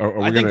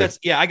I think that's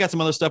I got some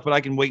other stuff, but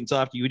I can wait until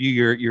after you do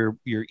your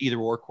either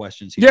or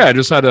questions here. Yeah,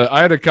 I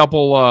had a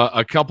couple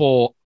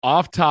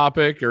off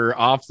topic or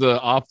off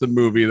the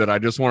movie that I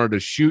just wanted to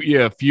shoot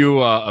you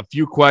a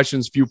few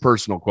questions, few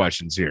personal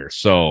questions here.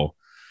 So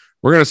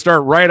we're gonna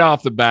start right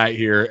off the bat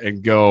here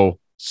and go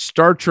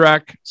Star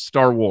Trek,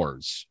 Star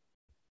Wars.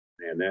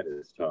 Man, that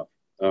is tough.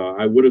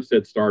 I would have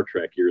said Star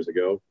Trek years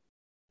ago.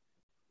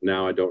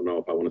 Now I don't know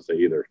if I want to say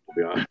either, to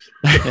be honest.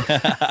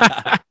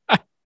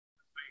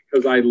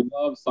 Because I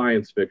love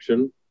science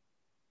fiction.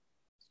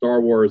 Star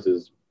Wars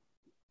is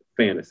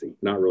fantasy,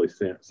 not really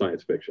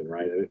science fiction,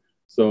 right?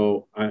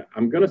 So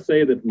I'm going to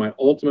say that my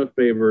ultimate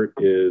favorite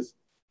is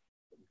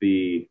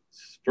the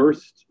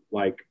first,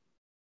 5-6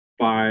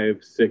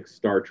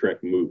 Star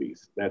Trek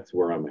movies. That's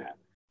where I'm at.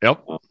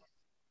 Yep.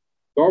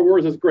 Star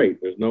Wars is great.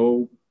 There's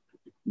no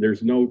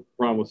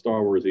problem with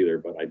Star Wars either,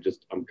 but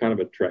I'm kind of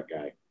a Trek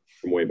guy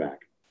from way back.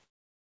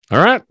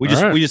 All right. We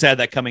just had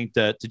that coming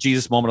to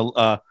Jesus moment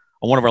on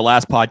one of our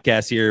last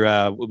podcasts here.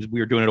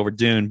 We were doing it over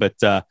Dune, but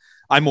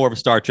I'm more of a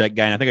Star Trek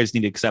guy, and I think I just need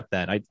to accept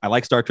that. I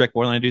like Star Trek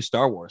more than I do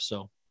Star Wars.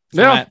 So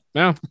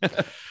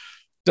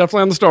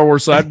definitely on the Star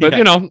Wars side, but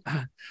all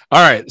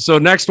right. So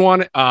next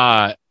one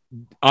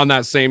on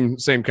that same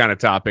kind of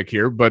topic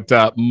here, but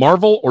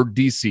Marvel or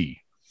DC?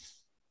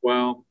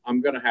 Well,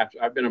 I'm gonna have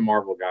to. I've been a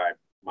Marvel guy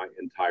my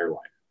entire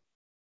life.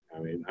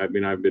 I've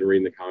been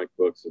reading the comic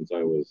books since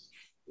I was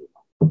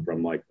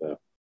from the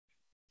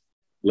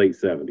late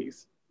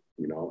 70s,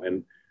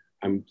 and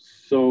I'm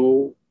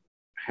so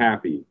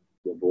happy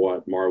with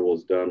what Marvel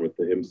has done with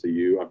the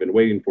MCU. I've been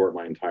waiting for it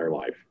my entire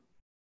life.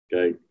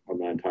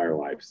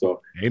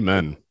 So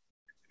amen.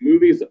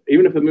 Movies,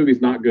 even if the movie's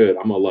not good,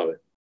 I'm gonna love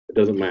it. It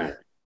doesn't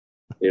matter.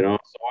 You know,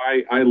 so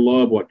I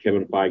love what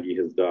Kevin Feige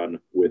has done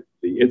with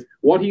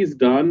what he's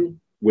done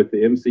with the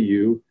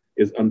MCU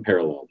is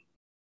unparalleled.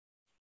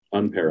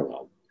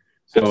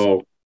 So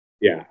Absolutely.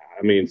 Yeah,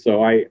 I mean,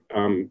 so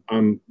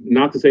I'm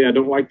not to say I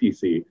don't like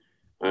DC.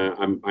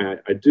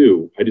 I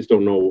do. I just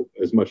don't know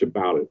as much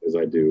about it as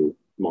I do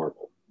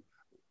Marvel.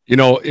 You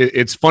know,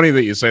 it's funny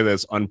that you say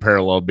that's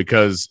unparalleled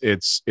because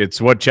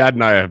it's what Chad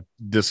and I have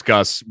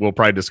discussed. We'll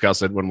probably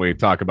discuss it when we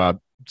talk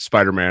about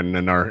Spider-Man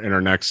in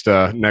our next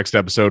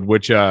episode.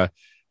 Which the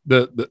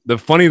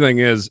funny thing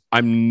is,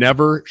 I'm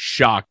never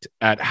shocked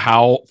at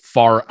how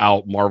far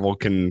out Marvel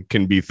can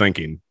be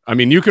thinking. I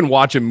mean, you can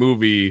watch a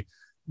movie,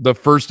 the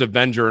first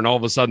Avenger, and all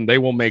of a sudden they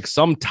will make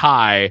some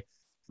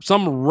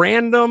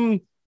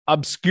random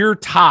obscure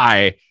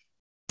tie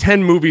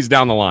 10 movies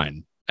down the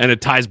line, and it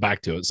ties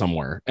back to it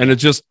somewhere, and it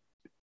just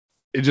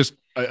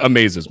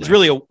amazes me. It's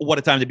really what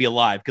a time to be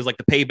alive, because like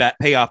the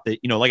payoff that,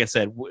 you know, like I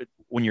said,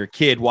 when you're a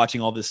kid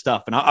watching all this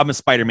stuff, and I'm a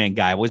Spider-Man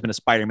guy. I've always been a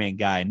Spider-Man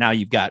guy, and now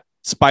you've got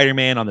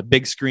Spider-Man on the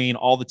big screen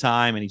all the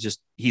time, and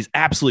he's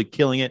absolutely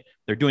killing it.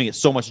 They're doing it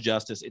so much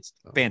justice. It's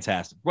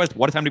fantastic. What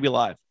a time to be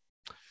alive.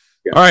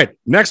 Yeah. All right,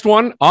 next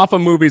one, off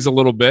of movies a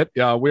little bit.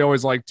 We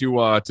always like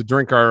to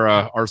drink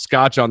our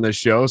scotch on this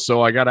show,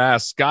 so I got to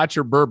ask, scotch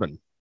or bourbon?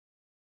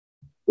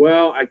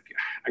 Well, I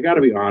got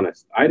to be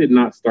honest. I did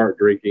not start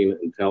drinking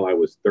until I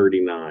was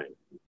 39,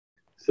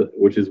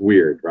 which is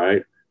weird,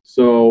 right?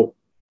 So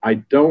I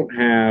don't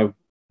have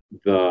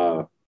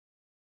the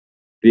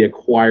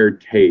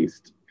acquired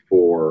taste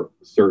for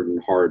certain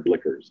hard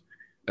liquors.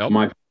 Nope.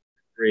 My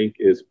drink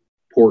is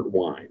port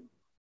wine.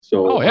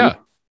 So I'm a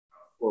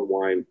port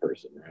wine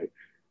person, right?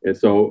 And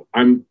so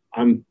I'm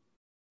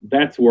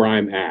that's where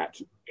I'm at.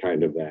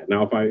 Kind of that.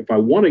 Now, if I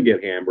want to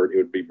get hammered, it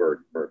would be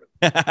bourbon.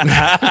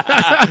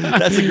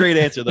 That's a great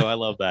answer, though. I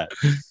love that.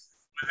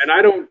 And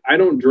I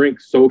don't drink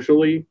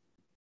socially.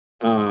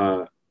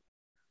 When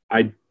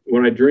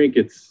I drink,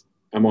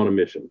 I'm on a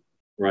mission,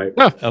 right?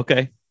 Yeah.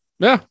 Okay.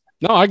 Yeah.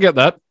 No, I get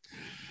that.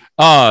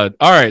 All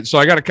right. So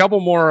I got a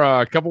couple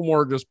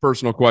more just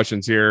personal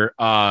questions here.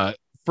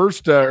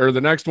 First, or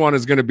the next one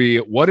is going to be,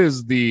 what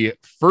is the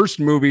first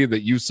movie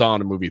that you saw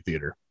in a movie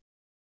theater?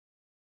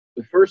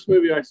 The first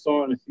movie I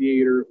saw in a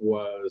theater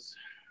was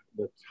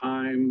The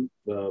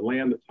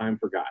Land That Time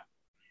Forgot.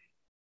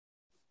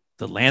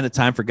 The Land That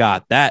Time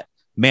Forgot. That,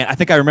 man, I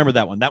think I remember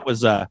that one. That was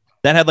that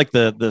had like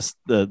it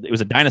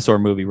was a dinosaur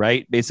movie,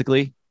 right?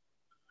 Basically.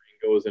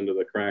 It goes into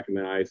the crack in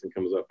the ice and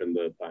comes up in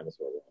the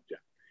dinosaur world.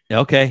 Yeah.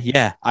 Okay,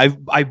 yeah.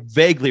 I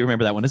vaguely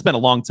remember that one. It's been a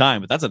long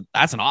time, but that's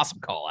an awesome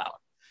call out.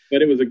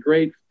 But it was a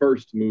great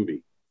first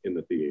movie in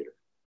the theater.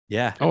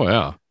 Yeah. Oh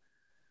yeah.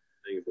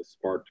 Things that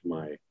sparked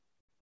my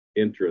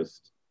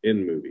interest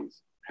in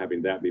movies,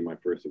 having that be my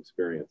first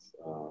experience,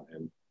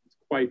 and it's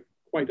quite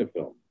a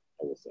film,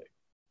 I will say.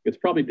 It's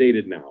probably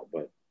dated now,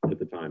 but at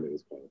the time it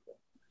was quite a film.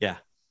 Yeah.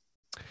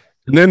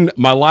 And then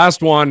my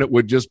last one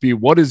would just be,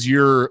 what is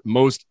your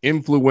most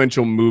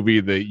influential movie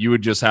that you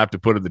would just have to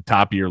put at the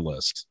top of your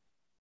list?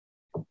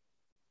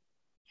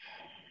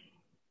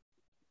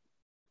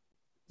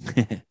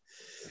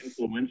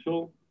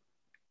 Influential?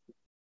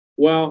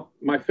 Well,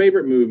 my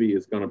favorite movie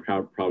is going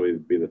to probably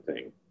be The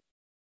Thing.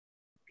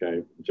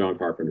 Okay, John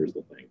Carpenter's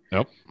The Thing.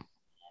 Yep.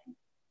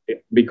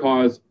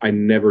 Because I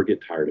never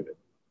get tired of it.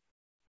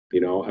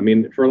 You know, I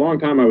mean, for a long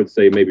time I would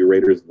say maybe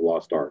Raiders of the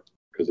Lost Ark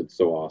because it's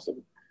so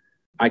awesome.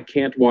 I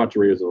can't watch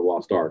Raiders of the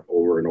Lost Ark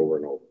over and over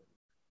and over.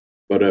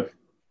 But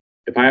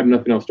if I have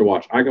nothing else to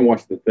watch, I can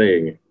watch The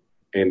Thing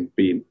and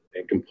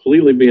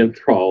completely be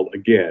enthralled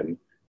again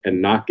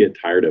and not get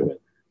tired of it.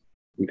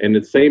 And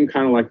it's same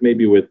kind of like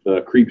maybe with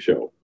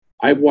Creepshow.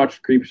 I've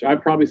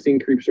probably seen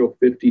Creepshow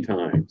 50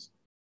 times.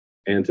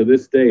 And to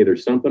this day,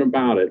 there's something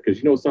about it, because,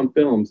 you know, some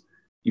films,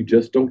 you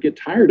just don't get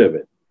tired of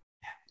it.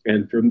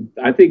 And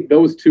I think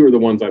those two are the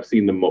ones I've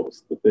seen the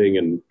most, The Thing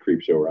and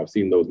Creepshow. I've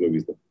seen those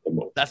movies the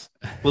most.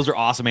 Those are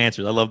awesome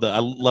answers. I love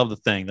The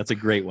Thing. That's a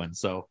great one.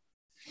 So,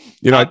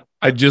 you know,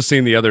 I just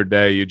seen the other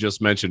day, you just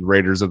mentioned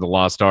Raiders of the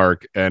Lost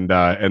Ark, and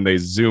they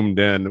zoomed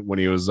in when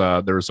he was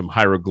there were some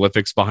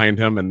hieroglyphics behind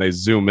him, and they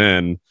zoom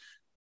in,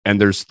 and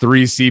there's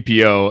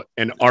 3CPO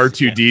and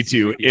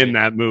R2D2 in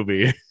that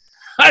movie.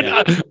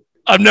 Yeah.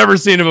 I've never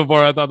seen it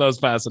before. I thought that was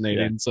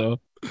fascinating. Yeah. So,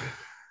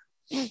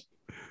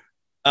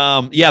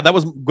 that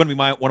was going to be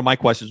one of my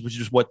questions, which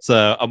is what's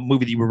a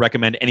movie that you would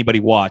recommend anybody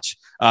watch?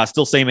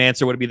 Still same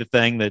answer. Would it be The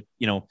Thing that,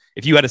 you know,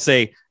 if you had to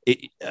say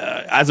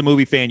as a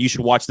movie fan, you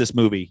should watch this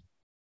movie?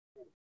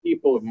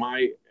 People of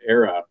my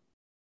era,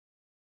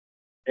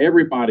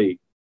 every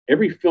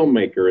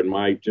filmmaker in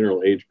my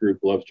general age group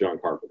loves John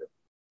Carpenter.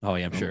 Oh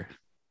yeah, I'm sure.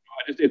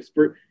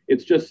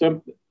 It's just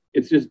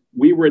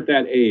we were at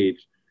that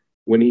age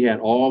when he had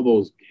all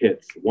those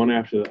hits one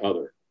after the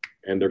other,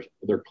 and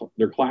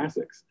they're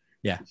classics.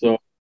 Yeah. So, I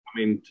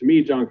mean, to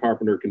me, John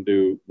Carpenter can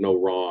do no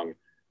wrong,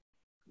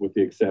 with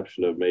the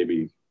exception of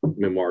maybe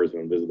Memoirs of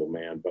an Invisible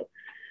Man. But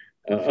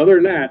other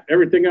than that,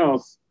 everything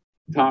else,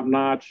 top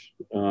notch.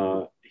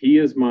 He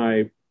is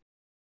my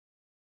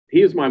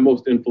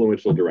most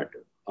influential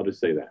director. I'll just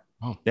say that.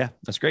 Oh yeah,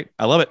 that's great.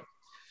 I love it.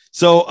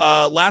 So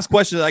last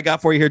question that I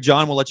got for you here,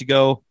 John, we'll let you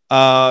go.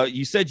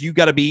 You said you've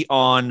got to be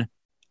on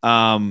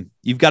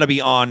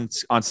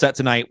set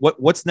tonight.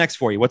 What's next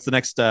for you? What's the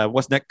next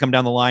what's next come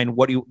down the line?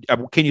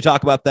 Can you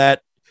talk about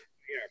that?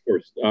 Yeah, of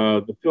course.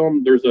 The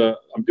film,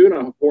 I'm doing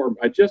a horror.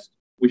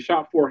 We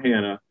shot for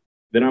Hannah.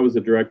 Then I was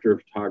the director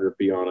of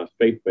photography on a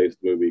faith-based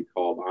movie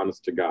called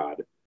Honest to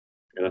God.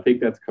 And I think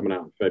that's coming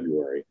out in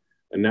February.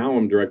 And now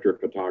I'm director of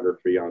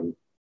photography on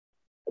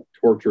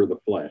Torture the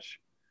Flesh.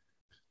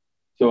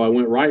 So I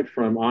went right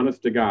from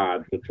Honest to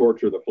God to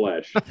Torture the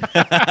Flesh.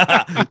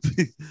 As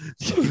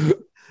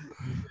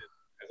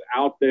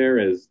out there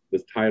as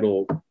this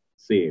title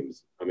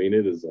seems. I mean,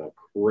 it is a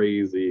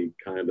crazy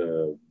kind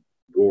of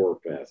gore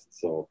fest.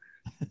 So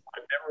I've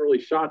never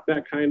really shot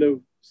that kind of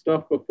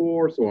stuff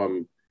before. So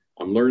I'm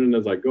learning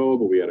as I go,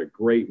 but we had a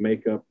great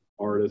makeup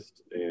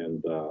artist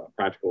and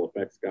practical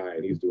effects guy,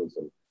 and he's doing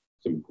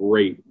some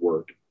great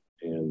work.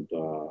 And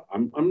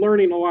I'm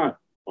learning a lot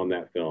on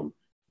that film.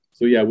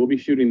 So yeah, we'll be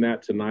shooting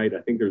that tonight.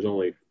 I think there's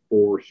only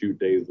 4 shoot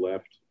days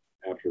left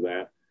after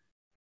that.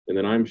 And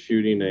then I'm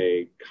shooting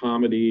a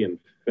comedy in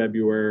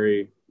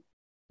February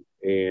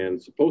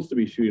and supposed to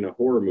be shooting a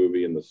horror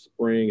movie in the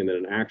spring and then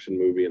an action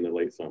movie in the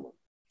late summer.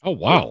 Oh,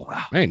 wow.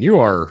 Man, you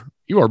are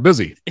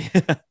busy.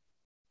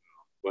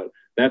 But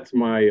that's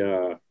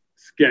my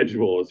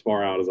schedule as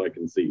far out as I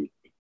can see.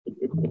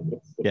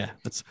 Yeah,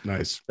 that's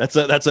nice. That's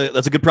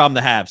a good problem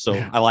to have. So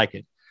I like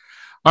it.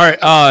 All right.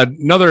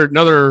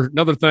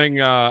 Another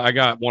thing. I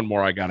got one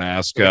more I got to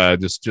ask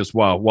just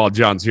while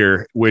John's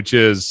here, which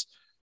is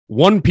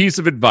one piece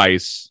of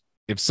advice.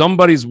 If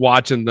somebody's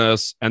watching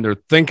this and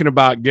they're thinking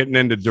about getting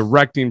into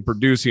directing,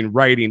 producing,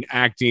 writing,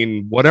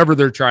 acting, whatever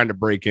they're trying to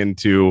break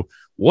into,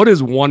 what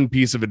is one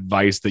piece of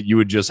advice that you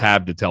would just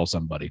have to tell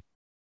somebody?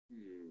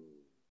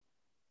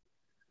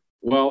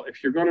 Well,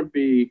 if you're going to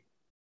be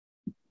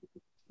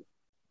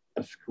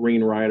a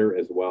screenwriter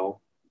as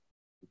well,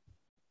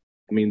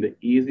 I mean, the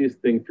easiest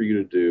thing for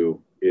you to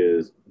do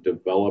is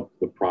develop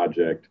the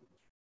project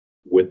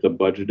with the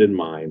budget in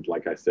mind,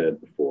 like I said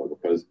before,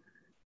 because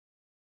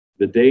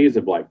the days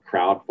of like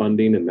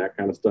crowdfunding and that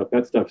kind of stuff,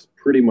 that stuff's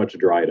pretty much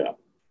dried up.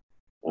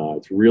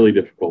 It's really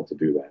difficult to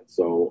do that.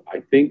 So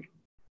I think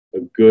a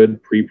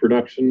good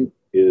pre-production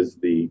is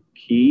the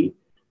key.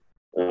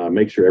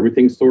 Make sure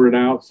everything's sorted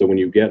out. So when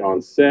you get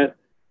on set,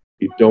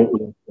 you don't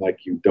look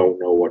like you don't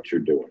know what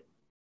you're doing,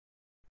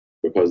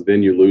 because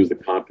then you lose the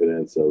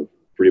confidence of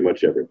pretty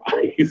much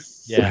everybody.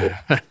 Yeah,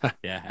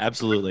 yeah,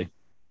 absolutely. The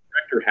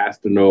director has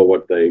to know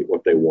what they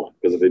want,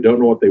 because if they don't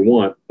know what they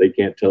want, they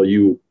can't tell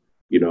you,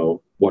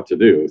 what to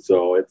do.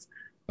 So it's,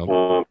 I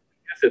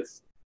guess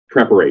it's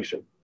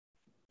preparation.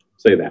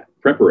 Say that,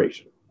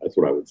 preparation. That's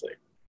what I would say.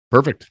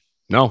 Perfect.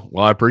 No,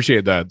 well, I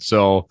appreciate that.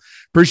 So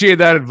appreciate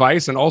that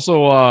advice. And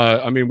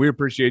also, we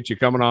appreciate you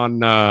coming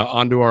on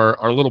onto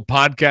our little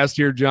podcast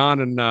here, John,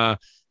 and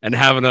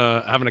having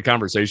a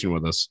conversation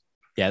with us.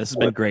 Yeah, this has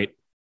been great.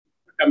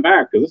 Come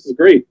back, because this is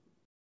great.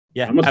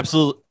 Yeah,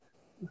 absolutely.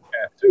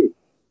 Too.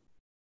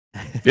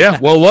 Yeah,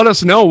 well, let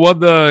us know what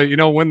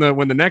when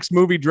the next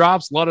movie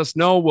drops. Let us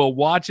know. We'll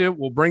watch it.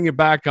 We'll bring you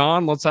back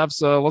on. Let's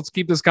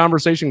keep this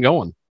conversation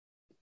going.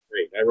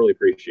 Great, I really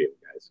appreciate it,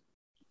 guys.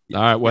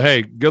 All right. Well,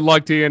 hey, good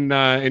luck to you in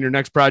your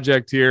next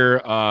project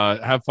here.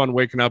 Have fun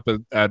waking up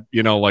at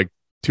like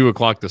 2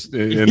 o'clock in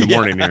the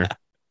morning here.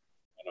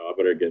 I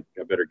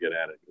better get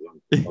at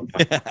it. All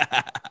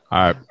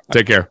right.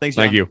 Take care. Thanks,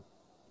 Thank John. you.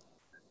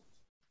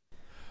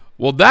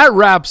 Well, that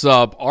wraps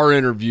up our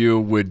interview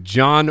with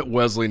John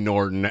Wesley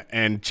Norton.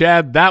 And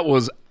Chad, that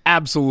was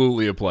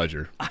absolutely a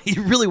pleasure. He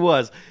really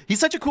was. He's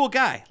such a cool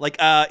guy. Like,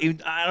 I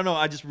don't know.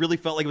 I just really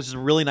felt like it was just a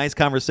really nice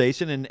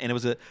conversation, and it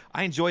was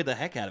I enjoyed the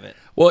heck out of it.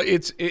 Well,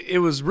 it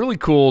was really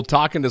cool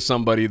talking to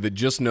somebody that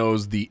just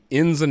knows the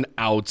ins and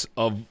outs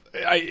of.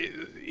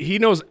 He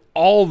knows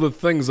all the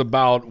things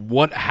about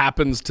what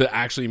happens to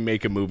actually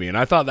make a movie, and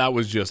I thought that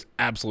was just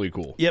absolutely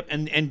cool. Yep,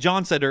 and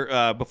John said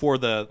before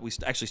we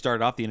actually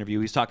started off the interview,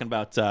 he's talking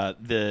about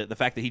the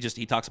fact that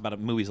he talks about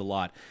movies a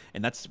lot,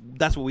 and that's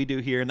what we do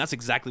here, and that's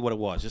exactly what it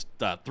was. Just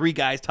 3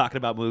 guys talking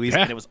about movies,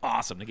 and it was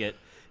awesome to get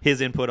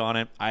his input on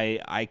it.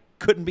 I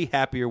couldn't be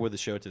happier with the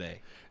show today.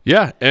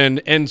 Yeah,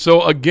 and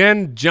so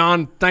again,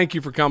 John, thank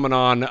you for coming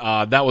on.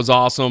 That was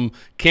awesome.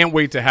 Can't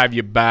wait to have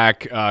you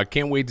back.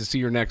 Can't wait to see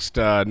your next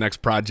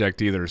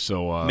project either.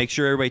 So make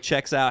sure everybody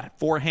checks out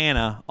For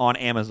Hannah on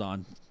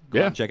Amazon.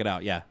 Go out and check it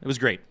out. Yeah, it was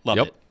great.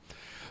 Loved it.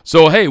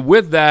 So hey,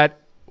 with that,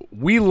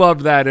 we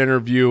loved that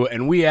interview,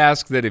 and we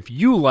ask that if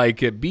you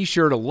like it, be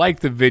sure to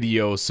like the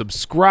video,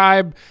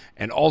 subscribe,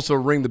 and also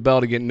ring the bell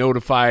to get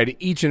notified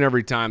each and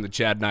every time that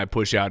Chad and I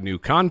push out new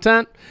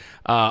content.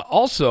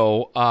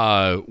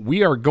 Also,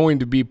 we are going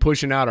to be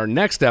pushing out our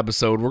next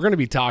episode. We're going to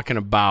be talking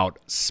about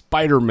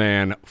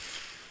Spider-Man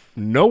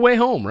No Way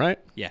Home, right?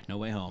 Yeah, No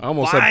Way Home. I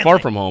almost said Far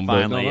From Home,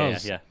 but finally, no,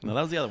 yeah. No,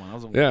 that was the other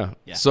one.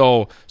 Yeah.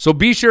 So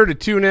be sure to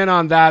tune in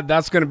on that.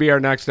 That's going to be our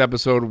next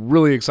episode.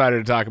 Really excited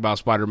to talk about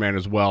Spider-Man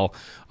as well.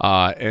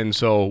 And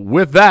so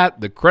with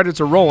that, the credits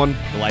are rolling.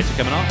 The lights are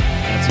coming on.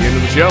 That's the end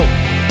of the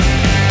show.